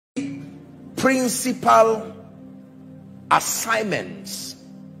principal assignments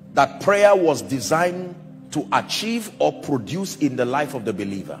that prayer was designed to achieve or produce in the life of the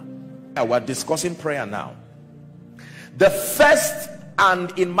believer. We're discussing prayer now. The first,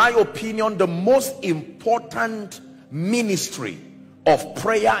 and in my opinion, the most important ministry of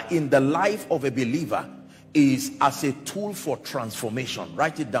prayer in the life of a believer is as a tool for transformation.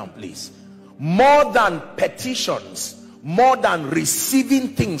 Write it down, please. More than petitions, more than receiving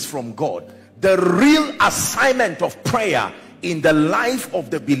things from God, the real assignment of prayer in the life of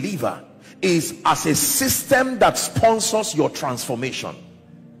the believer is as a system that sponsors your transformation.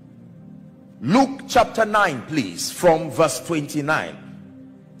 Luke chapter 9, please, from verse 29.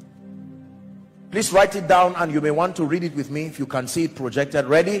 Please write it down, and you may want to read it with me if you can see it projected.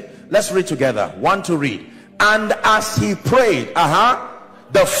 Ready? Let's read together. One to read. And as he prayed,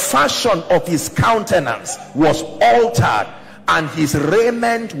 the fashion of his countenance was altered, and his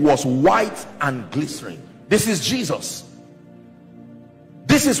raiment was white and glittering. This is Jesus.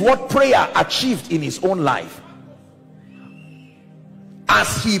 This is what prayer achieved in his own life.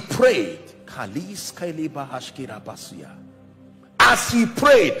 As he prayed, as he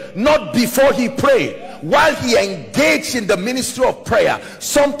prayed, not before he prayed, while he engaged in the ministry of prayer,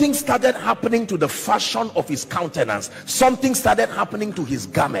 something started happening to the fashion of his countenance. Something started happening to his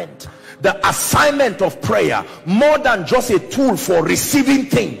garment. The assignment of prayer, more than just a tool for receiving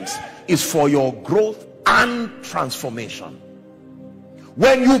things, is for your growth and transformation.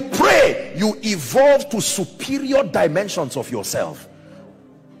 When you pray, you evolve to superior dimensions of yourself.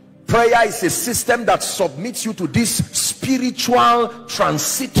 Prayer is a system that submits you to these spiritual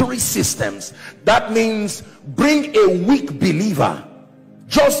transitory systems. That means bring a weak believer,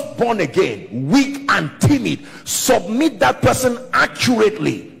 just born again, weak and timid, submit that person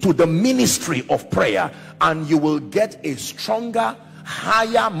accurately to the ministry of prayer, and you will get a stronger,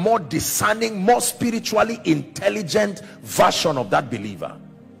 higher, more discerning, more spiritually intelligent version of that believer.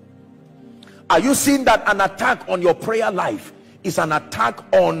 Are you seeing that an attack on your prayer life is an attack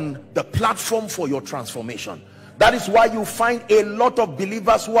on the platform for your transformation? That is why you find a lot of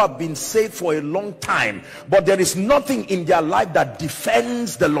believers who have been saved for a long time, but there is nothing in their life that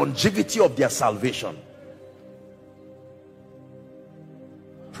defends the longevity of their salvation.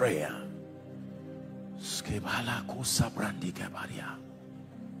 Prayer.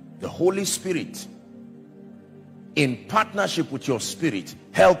 The Holy Spirit, in partnership with your spirit,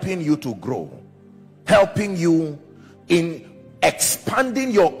 helping you to grow, helping you in expanding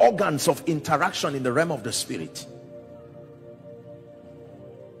your organs of interaction in the realm of the spirit.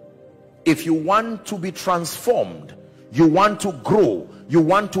 If you want to be transformed, you want to grow, you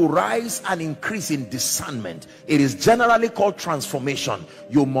want to rise and increase in discernment, it is generally called transformation.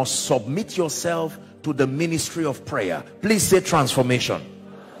 You must submit yourself to the ministry of prayer. Please say transformation.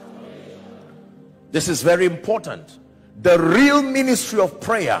 This is very important. The real ministry of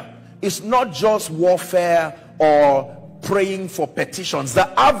prayer is not just warfare or praying for petitions. The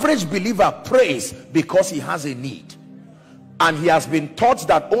average believer prays because he has a need, and he has been taught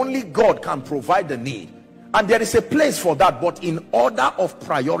that only God can provide the need, and there is a place for that. But in order of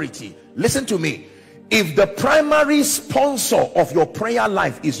priority, listen to me, if the primary sponsor of your prayer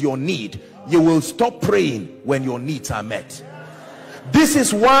life is your need, you will stop praying when your needs are met. This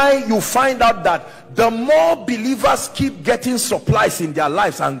is why you find out that the more believers keep getting supplies in their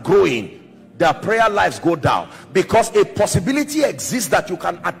lives and growing, their prayer lives go down, because a possibility exists that you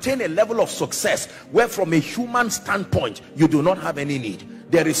can attain a level of success where from a human standpoint you do not have any need.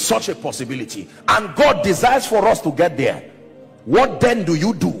 There is such a possibility, and God desires for us to get there. What then do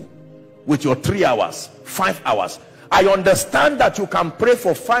you do with your 3 hours, 5 hours? I understand that you can pray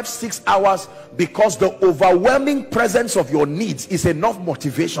for 5-6 hours because the overwhelming presence of your needs is enough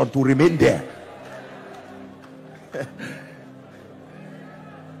motivation to remain there.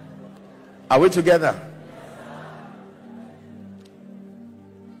 Are we together?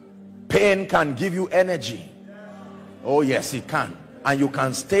 Pain can give you energy. Oh yes, it can. And you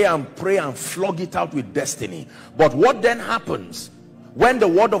can stay and pray and flog it out with destiny. But what then happens when the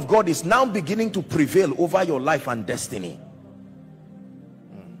word of God is now beginning to prevail over your life and destiny?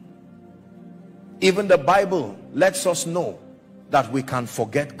 Even the Bible lets us know that we can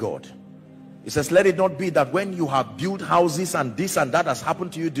forget God. It says, let it not be that when you have built houses and this and that has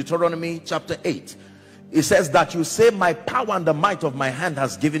happened to you. Deuteronomy chapter 8. It says that you say, my power and the might of my hand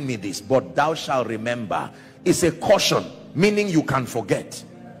has given me this, but thou shalt remember. It's a caution, meaning you can forget.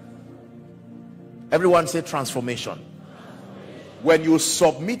 Everyone say transformation. When you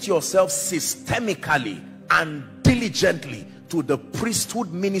submit yourself systemically and diligently to the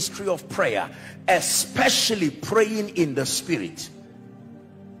priesthood ministry of prayer, especially praying in the spirit,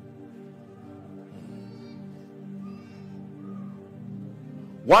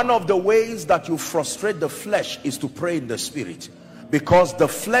 One of the ways that you frustrate the flesh is to pray in the spirit, because the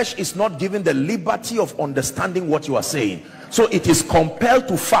flesh is not given the liberty of understanding what you are saying, so it is compelled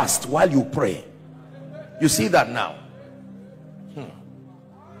to fast while you pray. You see that now?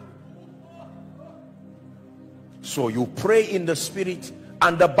 So you pray in the spirit,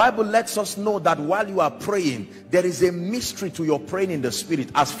 and the Bible lets us know that while you are praying, there is a mystery to your praying in the spirit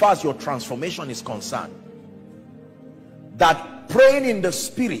as far as your transformation is concerned. That praying in the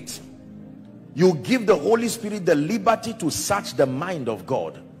spirit, you give the Holy Spirit the liberty to search the mind of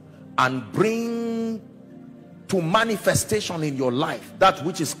God and bring to manifestation in your life that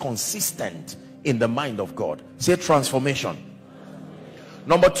which is consistent in the mind of God. Say transformation.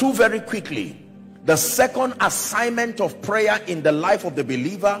 Number two, very quickly, the second assignment of prayer in the life of the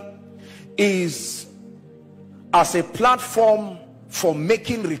believer is as a platform for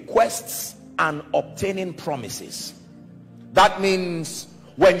making requests and obtaining promises. That means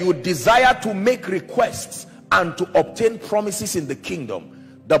when you desire to make requests and to obtain promises in the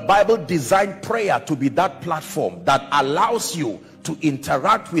kingdom, the Bible designed prayer to be that platform that allows you to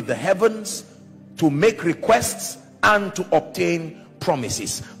interact with the heavens, to make requests and to obtain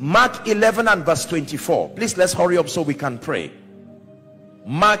promises. Mark 11 and verse 24. Please, let's hurry up so we can pray.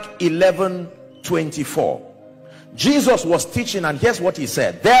 Mark 11:24. Jesus was teaching, and here's what he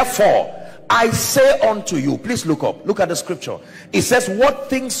said. Therefore I say unto you, please look up, look at the scripture. It says, what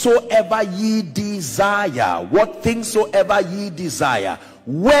things soever ye desire, what things soever ye desire,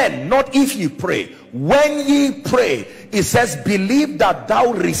 when, not if ye pray, when ye pray, it says, believe that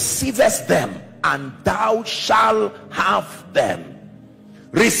thou receivest them and thou shalt have them.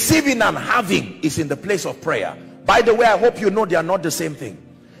 Receiving and having is in the place of prayer. By the way, I hope you know they are not the same thing.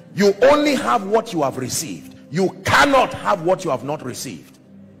 You only have what you have received. You cannot have what you have not received.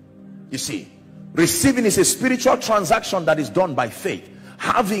 You see, receiving is a spiritual transaction that is done by faith.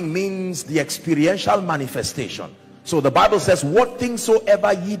 Having means the experiential manifestation. So the Bible says, what things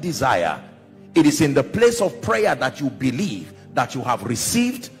soever ye desire, it is in the place of prayer that you believe that you have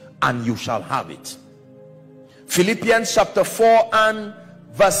received and you shall have it. Philippians chapter 4 and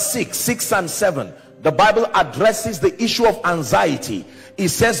verse 6 and 7, the Bible addresses the issue of anxiety. It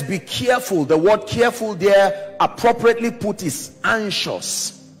says, be careful. The word careful there, appropriately put, is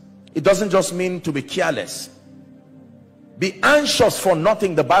anxious. It doesn't just mean to be careless. Be anxious for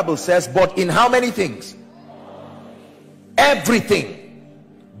nothing, the Bible says, but in how many things? Everything,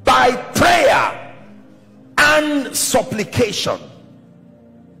 by prayer and supplication.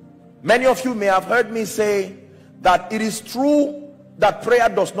 Many of you may have heard me say that it is true that prayer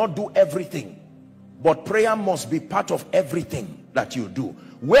does not do everything, but prayer must be part of everything that you do.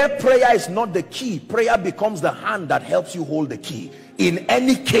 Where prayer is not the key, prayer becomes the hand that helps you hold the key. In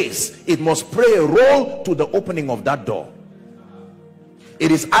any case, it must play a role to the opening of that door.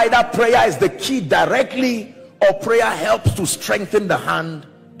 It is either prayer is the key directly, or prayer helps to strengthen the hand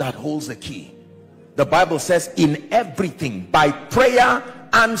that holds the key. The Bible says, in everything, by prayer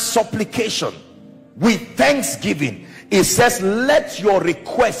and supplication, with thanksgiving, it says, let your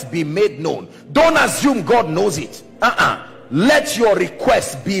request be made known. Don't assume God knows it. Let your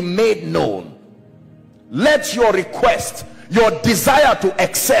request be made known. Let your request, your desire to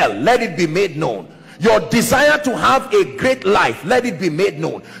excel, let it be made known. Your desire to have a great life, let it be made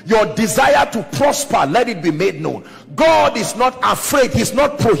known. Your desire to prosper, let it be made known. God is not afraid. He's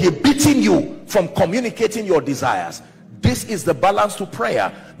not prohibiting you from communicating your desires. This is the balance to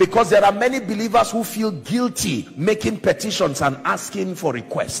prayer, because there are many believers who feel guilty making petitions and asking for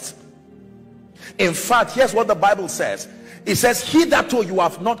requests. In fact, here's what the Bible says. It says, hitherto you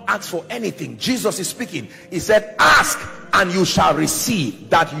have not asked for anything. Jesus is speaking. He said, ask and you shall receive,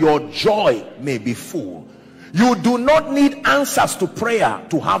 that your joy may be full. You do not need answers to prayer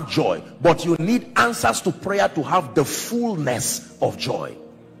to have joy, but you need answers to prayer to have the fullness of joy.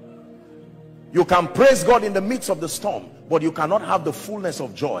 You can praise God in the midst of the storm, but you cannot have the fullness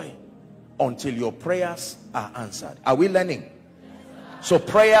of joy until your prayers are answered. Are we learning? So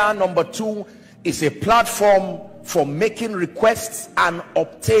prayer, number two, is a platform for making requests and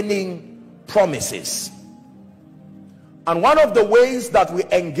obtaining promises. And one of the ways that we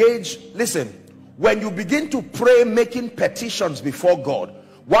engage, listen, when you begin to pray making petitions before God,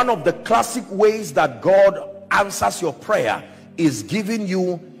 one of the classic ways that God answers your prayer is giving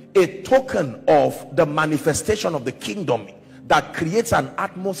you a token of the manifestation of the kingdom that creates an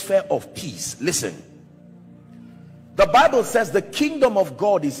atmosphere of peace. Listen, the Bible says the kingdom of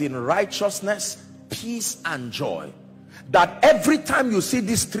God is in righteousness, peace and joy. That every time you see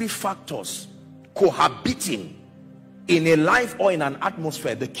these three factors cohabiting in a life or in an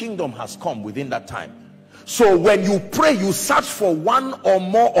atmosphere, the kingdom has come within that time. So when you pray, you search for one or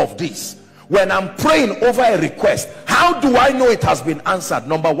more of these. When I'm praying over a request, how do I know it has been answered?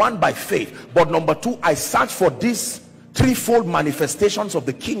 Number one, by faith. But number two, I search for these threefold manifestations of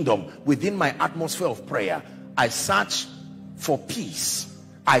the kingdom within my atmosphere of prayer. I search for peace.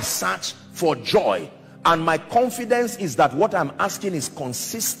 I search for joy. And my confidence is that what I'm asking is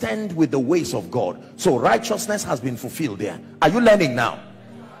consistent with the ways of God. So righteousness has been fulfilled there. Are you learning now?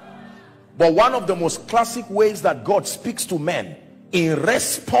 But one of the most classic ways that God speaks to men in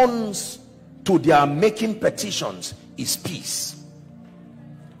response to their making petitions is peace.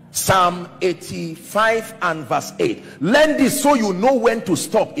 Psalm 85 and verse 8. Learn this so you know when to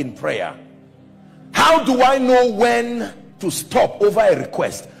stop in prayer. How do I know when to stop over a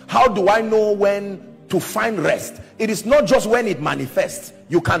request? How do I know when to find rest? It is not just when it manifests.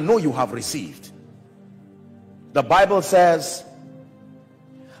 You can know you have received. The Bible says,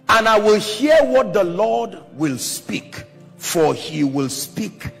 and I will hear what the Lord will speak, for he will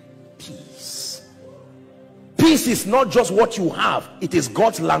speak peace. Peace is not just what you have, it is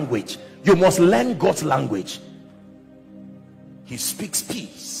God's language. You must learn God's language. He speaks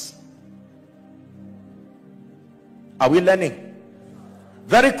peace. Are we learning?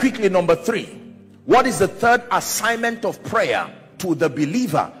 Very quickly, number three. What is the third assignment of prayer to the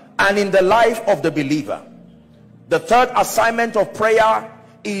believer and in the life of the believer? The third assignment of prayer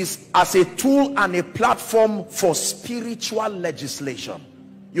is as a tool and a platform for spiritual legislation.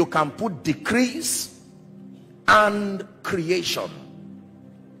 You can put decrees and creation.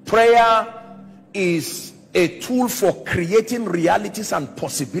 Prayer is a tool for creating realities and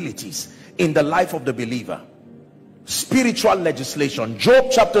possibilities in the life of the believer. Spiritual legislation. Job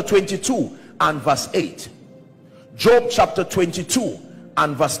chapter 22 and verse 8. Job chapter 22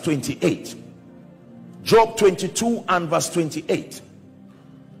 and verse 28. Job 22 and verse 28.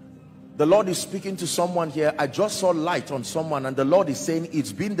 The Lord is speaking to someone here. I just saw light on someone, and the Lord is saying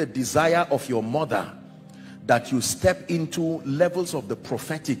it's been the desire of your mother that you step into levels of the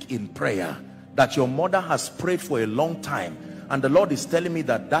prophetic in prayer, that your mother has prayed for a long time. And the Lord is telling me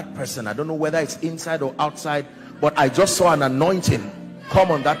that that person, I don't know whether it's inside or outside, but I just saw an anointing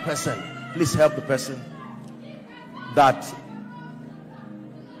come on that person. Please help the person. That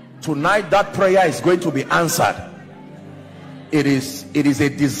tonight that prayer is going to be answered. It is a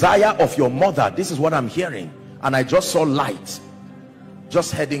desire of your mother. This is what I'm hearing, and I just saw light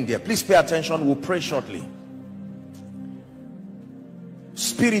just heading there. Please pay attention. We'll pray shortly.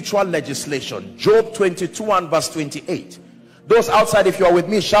 Spiritual legislation. Job 22 and verse 28. Those outside, if you are with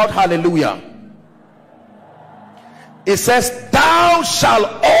me, shout hallelujah. It says, thou shalt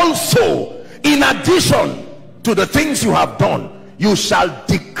also, in addition to the things you have done, you shall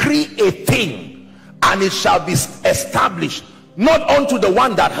decree a thing, and it shall be established, not unto the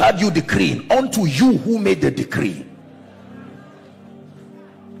one that heard you decreeing, unto you who made the decree.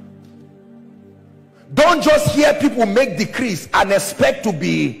 Don't just hear people make decrees and expect to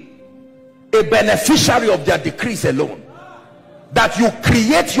be a beneficiary of their decrees alone. That you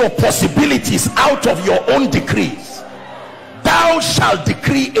create your possibilities out of your own decrees. Thou shalt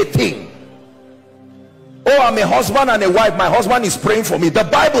decree a thing. Oh, I'm a husband and a wife. My husband is praying for me. The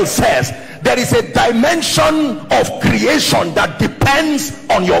Bible says there is a dimension of creation that depends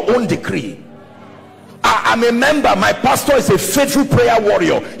on your own decree. I'm a member. My pastor is a faithful prayer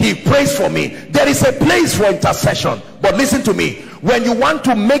warrior. He prays for me. There is a place for intercession. But listen to me. When you want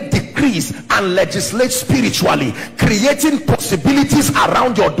to make decrees and legislate spiritually, creating possibilities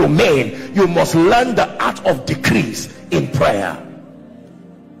around your domain, you must learn the art of decrees in prayer.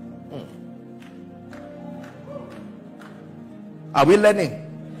 Are we learning?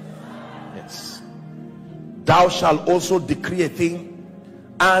 Yes. Thou shalt also decree a thing,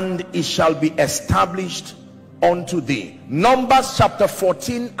 and it shall be established unto thee. Numbers chapter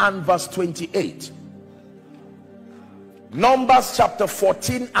 14 and verse 28. Numbers chapter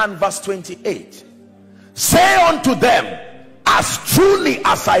 14 and verse 28. Say unto them, as truly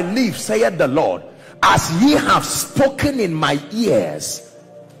as I live, saith the Lord, as ye have spoken in my ears,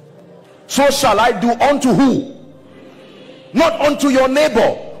 so shall I do unto who? Not unto your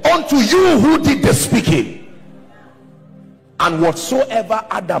neighbor, unto you who did the speaking. And whatsoever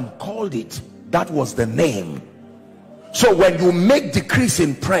Adam called it, that was the name. So when you make decrees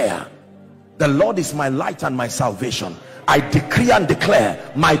in prayer, the Lord is my light and my salvation. I decree and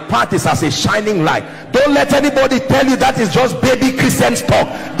declare my path is as a shining light. Don't let anybody tell you that is just baby Christian talk.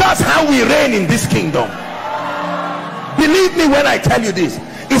 That's how we reign in this kingdom. Believe me when I tell you this.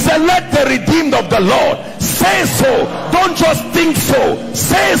 He said, let the redeemed of the Lord say so. Don't just think so,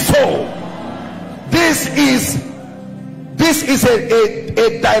 say so. This is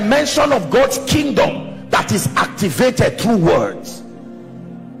a dimension of God's kingdom that is activated through words.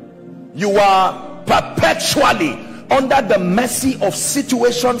 You are perpetually under the mercy of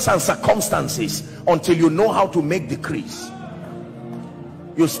situations and circumstances until you know how to make decrees.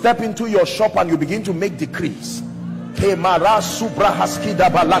 You step into your shop and you begin to make decrees. You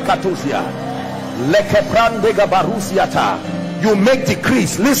make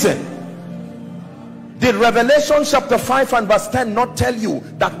decrees. Listen, did Revelation chapter 5 and verse 10 not tell you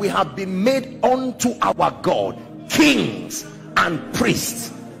that we have been made unto our God kings and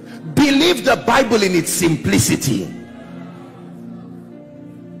priests? Believe the Bible in its simplicity.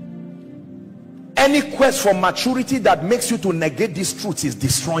 Any quest for maturity that makes you to negate these truths is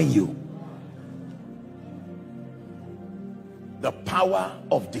destroying you. The power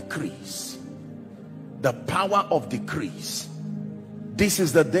of decrees. The power of decrees. This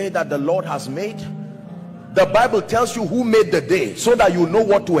is the day that the Lord has made. The Bible tells you who made the day so that you know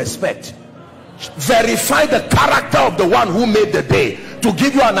what to expect. Verify the character of the one who made the day to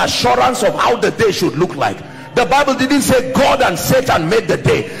give you an assurance of how the day should look like. The Bible didn't say God and Satan made the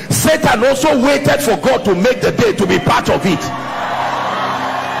day. Satan also waited for God to make the day to be part of it.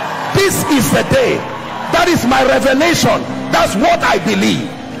 This is the day. That is my revelation. That's what I believe.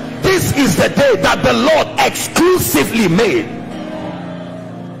 This is the day that the Lord exclusively made.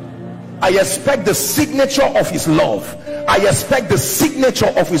 I expect the signature of his love. I expect the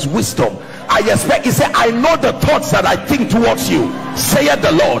signature of his wisdom. I expect, he said, I know the thoughts that I think towards you, saith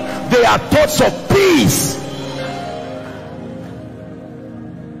the Lord. They are thoughts of peace.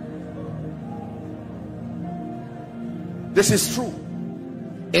 This is true.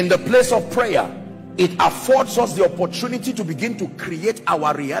 In the place of prayer, it affords us the opportunity to begin to create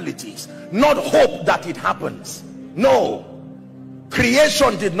our realities, not hope that it happens. No,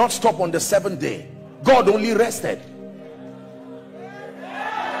 creation did not stop on the seventh day. God only rested.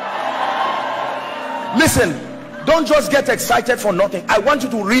 Listen, don't just get excited for nothing. I want you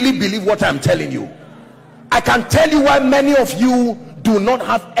to really believe what I'm telling you. I can tell you why many of you do not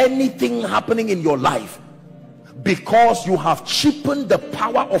have anything happening in your life, because you have cheapened the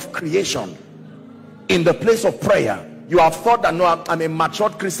power of creation. In the place of prayer, you have thought that, no, I'm a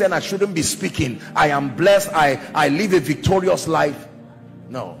matured Christian, I shouldn't be speaking, I am blessed, I live a victorious life.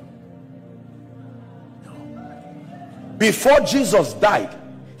 No. Before Jesus died,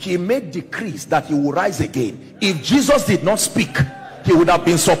 he made decrees that he would rise again. If Jesus did not speak, he would have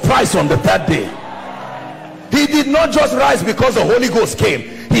been surprised on the third day. He did not just rise because the Holy Ghost came.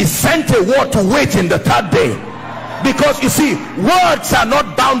 He sent a word to wait in the third day. Because you see, words are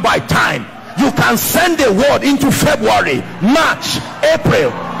not bound by time. You can send a word into February, March, April.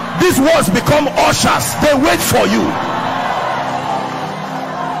 These words become ushers. They wait for you.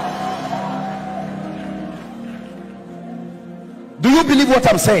 Do you believe what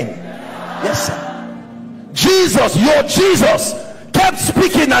I'm saying? Yes, sir. Jesus, your Jesus, kept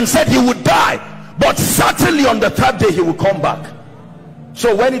speaking and said he would die, but certainly on the third day he would come back.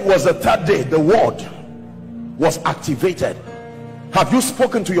 So when it was the third day, the word was activated. Have you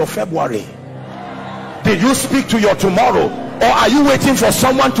spoken to your February? Did you speak to your tomorrow? Or are you waiting for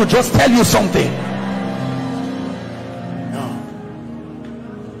someone to just tell you something? No.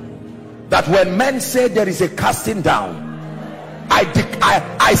 That when men say there is a casting down,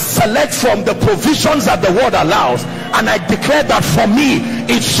 I select from the provisions that the word allows, and I declare that for me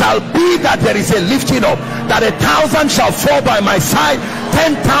it shall be that there is a lifting up, that 1,000 shall fall by my side,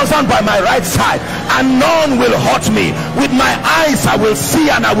 10,000 by my right side, and none will hurt me. With my eyes I will see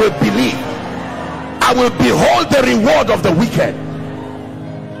and I will believe. I will behold the reward of the wicked.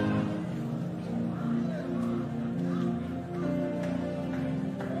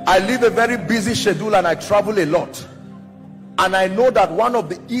 I live a very busy schedule and I travel a lot. And I know that one of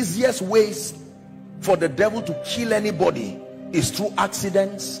the easiest ways for the devil to kill anybody is through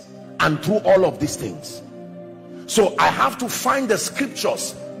accidents and through all of these things. So I have to find the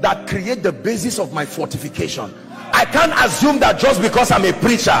scriptures that create the basis of my fortification. I can't assume that just because I'm a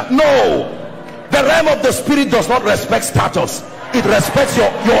preacher. No, the realm of the spirit does not respect status. It respects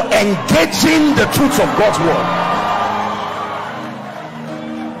your engaging the truths of God's word.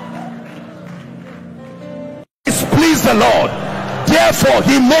 Please the Lord, therefore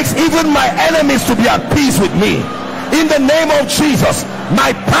he makes even my enemies to be at peace with me. In the name of Jesus,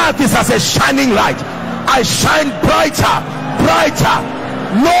 my path is as a shining light. I shine brighter, brighter,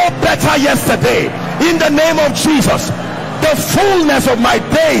 no better yesterday. In the name of Jesus, the fullness of my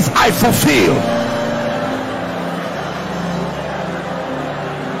days I fulfill.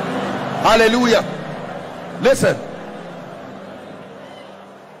 Hallelujah.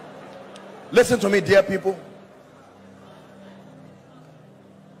 Listen to me, dear people.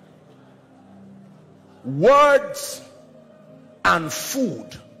 Words and food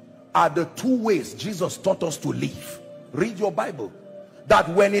are the two ways Jesus taught us to live. Read your Bible. That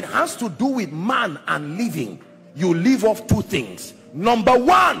when it has to do with man and living, you live off two things. Number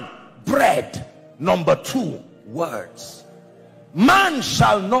one, bread. Number two, words. Man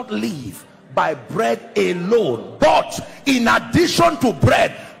shall not live by bread alone, but in addition to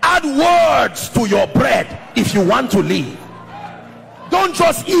bread, add words to your bread if you want to live. Don't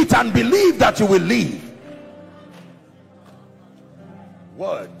just eat and believe that you will live.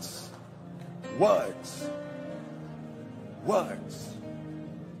 Words, words, words.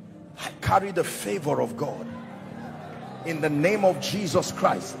 I carry the favor of God in the name of Jesus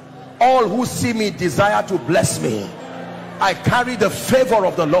Christ. All who see me desire to bless me. I carry the favor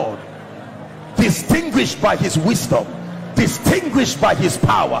of the Lord, distinguished by his wisdom, distinguished by his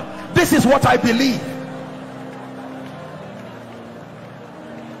power. This is what I believe.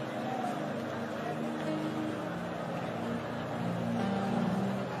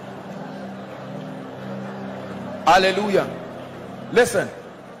 Hallelujah. Listen,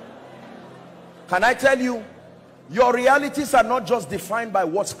 can I tell you, your realities are not just defined by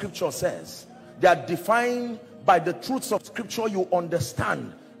what scripture says. They are defined by the truths of scripture you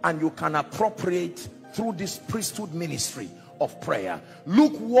understand and you can appropriate through this priesthood ministry of prayer.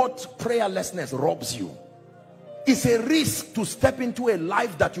 Look what prayerlessness robs you. It's a risk to step into a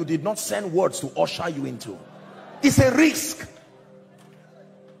life that you did not send words to usher you into. It's a risk.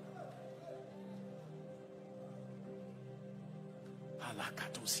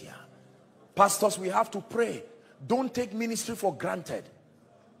 Pastors, we have to pray. Don't take ministry for granted.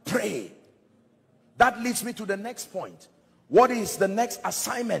 Pray. That leads me to the next point. What is the next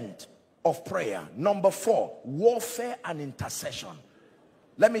assignment of prayer? Number 4, warfare and intercession.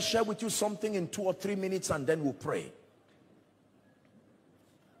 Let me share with you something in 2 or 3 minutes and then we'll pray.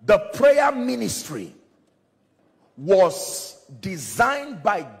 The prayer ministry was designed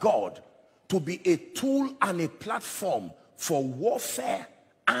by God to be a tool and a platform for warfare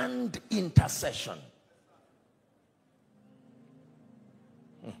and intercession.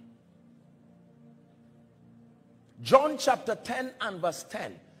 John chapter 10 and verse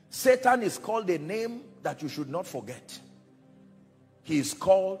 10. Satan is called a name that you should not forget. He is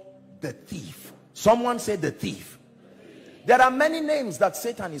called the thief. Someone say the thief. There are many names that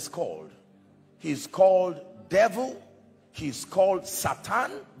Satan is called. He is called devil. He is called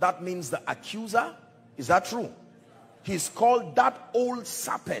Satan. That means the accuser. Is that true? He's called that old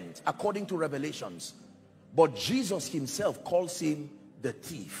serpent according to Revelations. But Jesus himself calls him the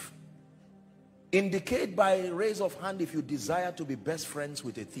thief. Indicate by raise of hand if you desire to be best friends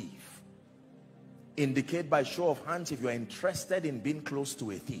with a thief. Indicate by show of hands if you are interested in being close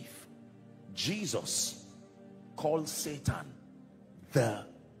to a thief. Jesus called Satan the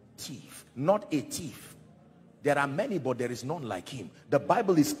thief, not a thief. There are many, but there is none like him. The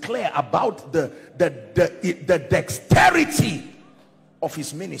Bible is clear about the dexterity of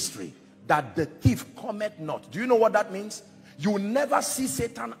his ministry, that the thief cometh not. Do you know what that means? You never see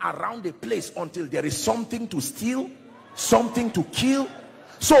Satan around a place until there is something to steal, something to kill.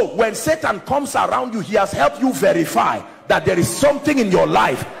 So when Satan comes around you, he has helped you verify that there is something in your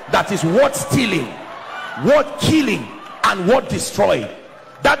life that is worth stealing, worth killing, and worth destroying.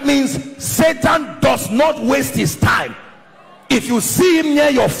 That means Satan does not waste his time. If you see him near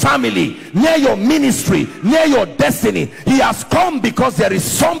your family, near your ministry, near your destiny, he has come because there is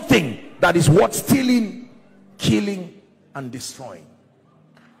something that is worth stealing, killing, and destroying.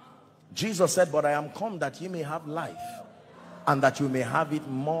 Jesus said, but I am come that you may have life and that you may have it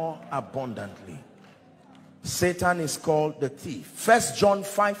more abundantly. Satan is called the thief. 1 John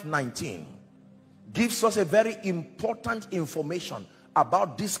 5:19 gives us a very important information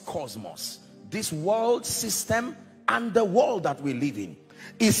about this cosmos, this world system, and the world that we live in.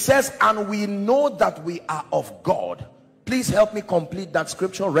 It says, and we know that we are of God. Please help me complete that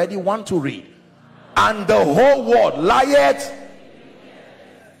scripture. Ready? 1 to read. And the whole world lieth.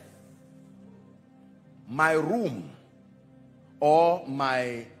 My room or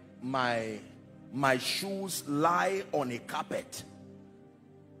my shoes lie on a carpet.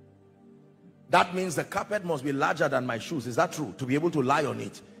 That means the carpet must be larger than my shoes. Is that true? To be able to lie on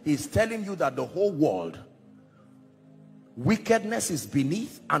it. He's telling you that the whole world, wickedness is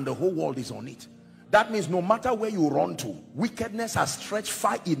beneath and the whole world is on it. That means no matter where you run to, wickedness has stretched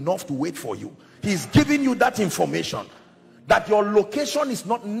far enough to wait for you. He's giving you that information, that your location is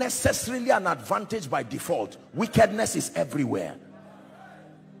not necessarily an advantage by default. Wickedness is everywhere.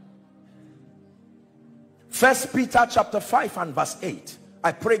 1 Peter chapter 5 and verse 8.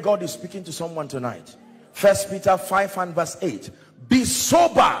 I pray God is speaking to someone tonight. 1 Peter 5 and verse 8. Be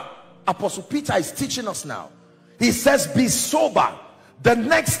sober Apostle Peter is teaching us now. He says, be sober. The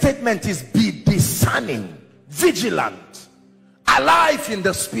next statement is be discerning, vigilant, alive in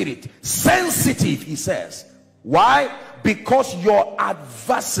the spirit, sensitive, he says. Why? Because your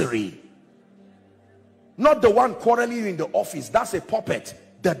adversary, not the one quarreling you in the office, that's a puppet,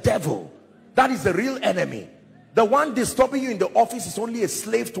 the devil, that is the real enemy. The one disturbing you in the office is only a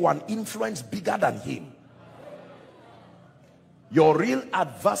slave to an influence bigger than him. Your real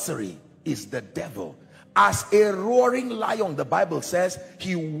adversary is the devil. As a roaring lion, the Bible says,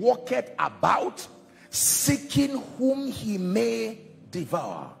 he walketh about seeking whom he may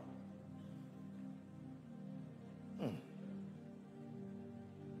devour.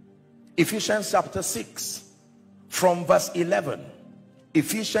 Ephesians chapter 6 from verse 11.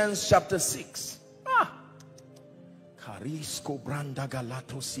 Ephesians chapter 6.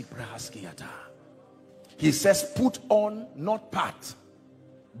 He says, put on, not part,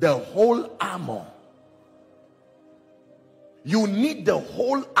 the whole armor. You need the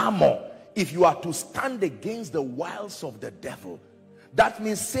whole armor if you are to stand against the wiles of the devil. That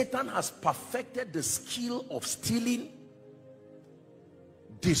means Satan has perfected the skill of stealing,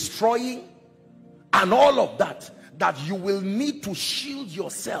 destroying, and all of that, that you will need to shield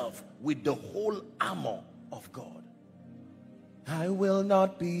yourself with the whole armor of God. I will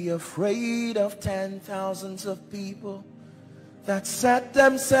not be afraid of 10,000s of people that set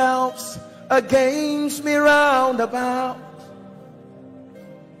themselves against me round about.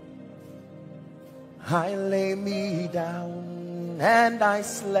 I lay me down and I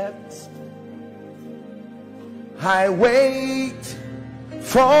slept. I wait,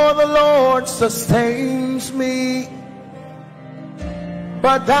 for the Lord sustains me.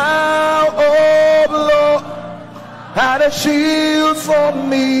 But thou, O Lord, had a shield for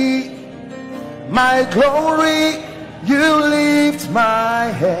me. My glory, you lift my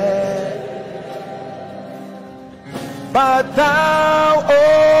head. But thou,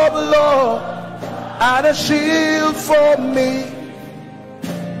 O Lord, had a shield for me.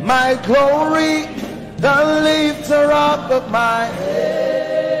 My glory, the lifter up of my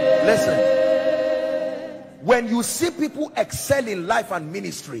head. Listen, when you see people excel in life and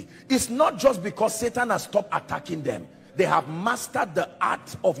ministry, it's not just because Satan has stopped attacking them. They have mastered the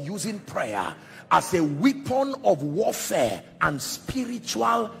art of using prayer as a weapon of warfare and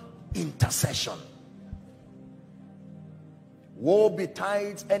spiritual intercession. Woe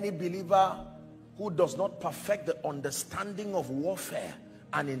betides any believer who does not perfect the understanding of warfare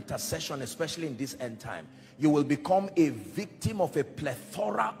and intercession, especially in this end time. You will become a victim of a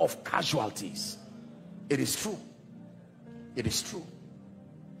plethora of casualties. It is true. It is true.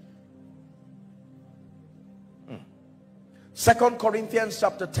 2 Corinthians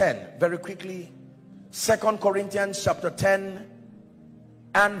chapter 10, very quickly. 2 Corinthians chapter 10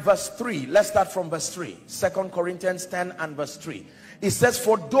 and verse 3. Let's start from verse 3. 2 Corinthians 10 and verse 3. It says,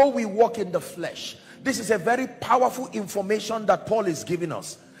 for though we walk in the flesh. This is a very powerful information that Paul is giving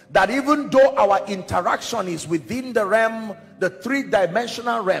us. That even though our interaction is within the realm, the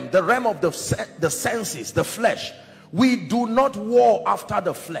three-dimensional realm, the realm of the senses, the flesh, we do not war after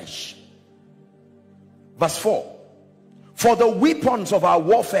the flesh. Verse 4. For the weapons of our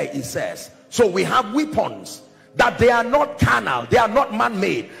warfare, it says. So we have weapons that they are not carnal, they are not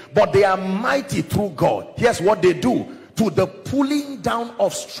man-made, but they are mighty through God. Here's what they do. To the pulling down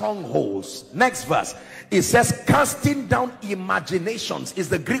of strongholds. Next verse, it says casting down imaginations, is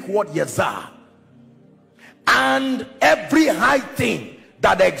the Greek word yazar, and every high thing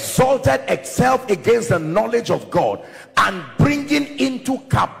that exalted itself against the knowledge of God, and bringing into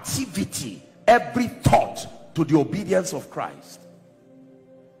captivity every thought to the obedience of Christ.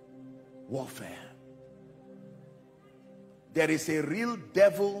 Warfare. There is a real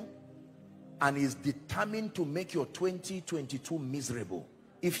devil, and is determined to make your 2022 miserable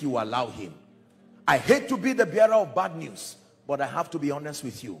if you allow him. I hate to be the bearer of bad news, but I have to be honest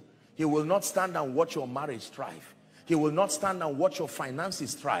with you. He will not stand and watch your marriage thrive. He will not stand and watch your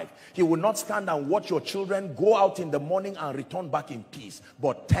finances thrive. He will not stand and watch your children go out in the morning and return back in peace.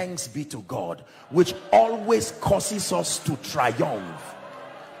 But thanks be to God, which always causes us to triumph.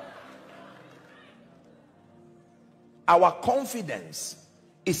 Our confidence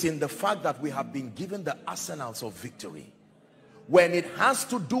is in the fact that we have been given the arsenals of victory. When it has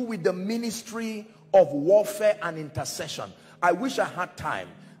to do with the ministry of warfare and intercession, I wish I had time.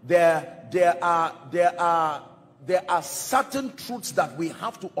 There are certain truths that we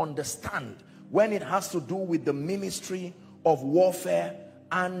have to understand when it has to do with the ministry of warfare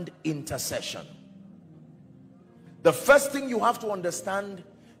and intercession. The first thing you have to understand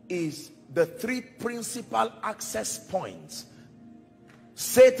is the three principal access points.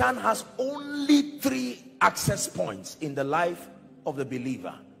 Satan has only 3 access points in the life of the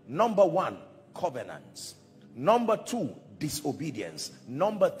believer. Number 1, covenants. Number 2, disobedience.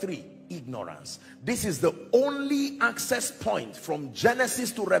 Number 3, ignorance. This is the only access point from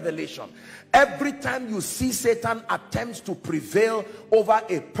Genesis to Revelation. Every time you see Satan attempts to prevail over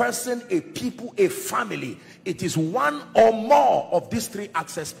a person, a people, a family, it is one or more of these 3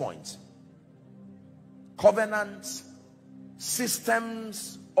 access points. Covenants,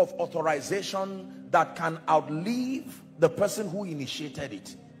 systems of authorization that can outlive the person who initiated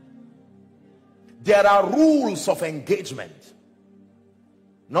it. There are rules of engagement.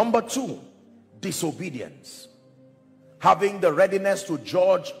 Number 2, disobedience. Having the readiness to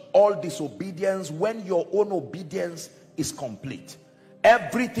judge all disobedience when your own obedience is complete.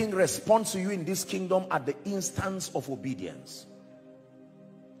 Everything responds to you in this kingdom at the instance of obedience.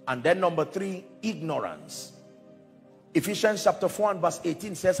 And then number 3, ignorance. Ephesians chapter 4 and verse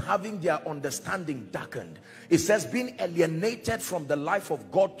 18 says, having their understanding darkened. It says, being alienated from the life of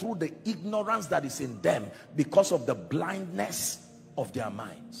God through the ignorance that is in them because of the blindness of their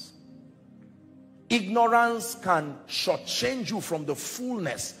minds. Ignorance can shortchange you from the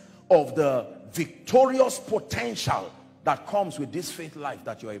fullness of the victorious potential that comes with this faith life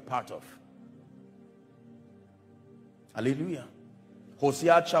that you are a part of. Hallelujah.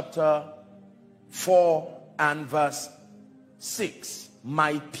 Hosea chapter 4 and verse 6.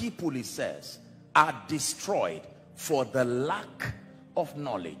 My people, it says, are destroyed for the lack of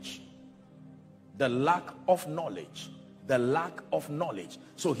knowledge. The lack of knowledge. The lack of knowledge.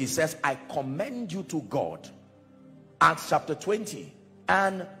 So he says, I commend you to God. Acts chapter 20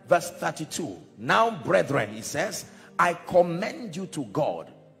 and verse 32. Now, brethren, he says, I commend you to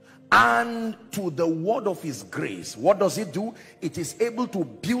God and to the word of his grace. What does it do? It is able to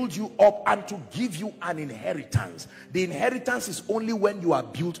build you up and to give you an inheritance. The inheritance is only when you are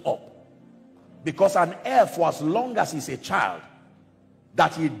built up. Because an heir, for as long as he's a child,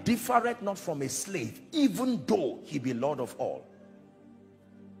 that he differeth not from a slave, even though he be Lord of all.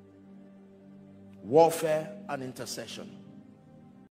 Warfare and intercession.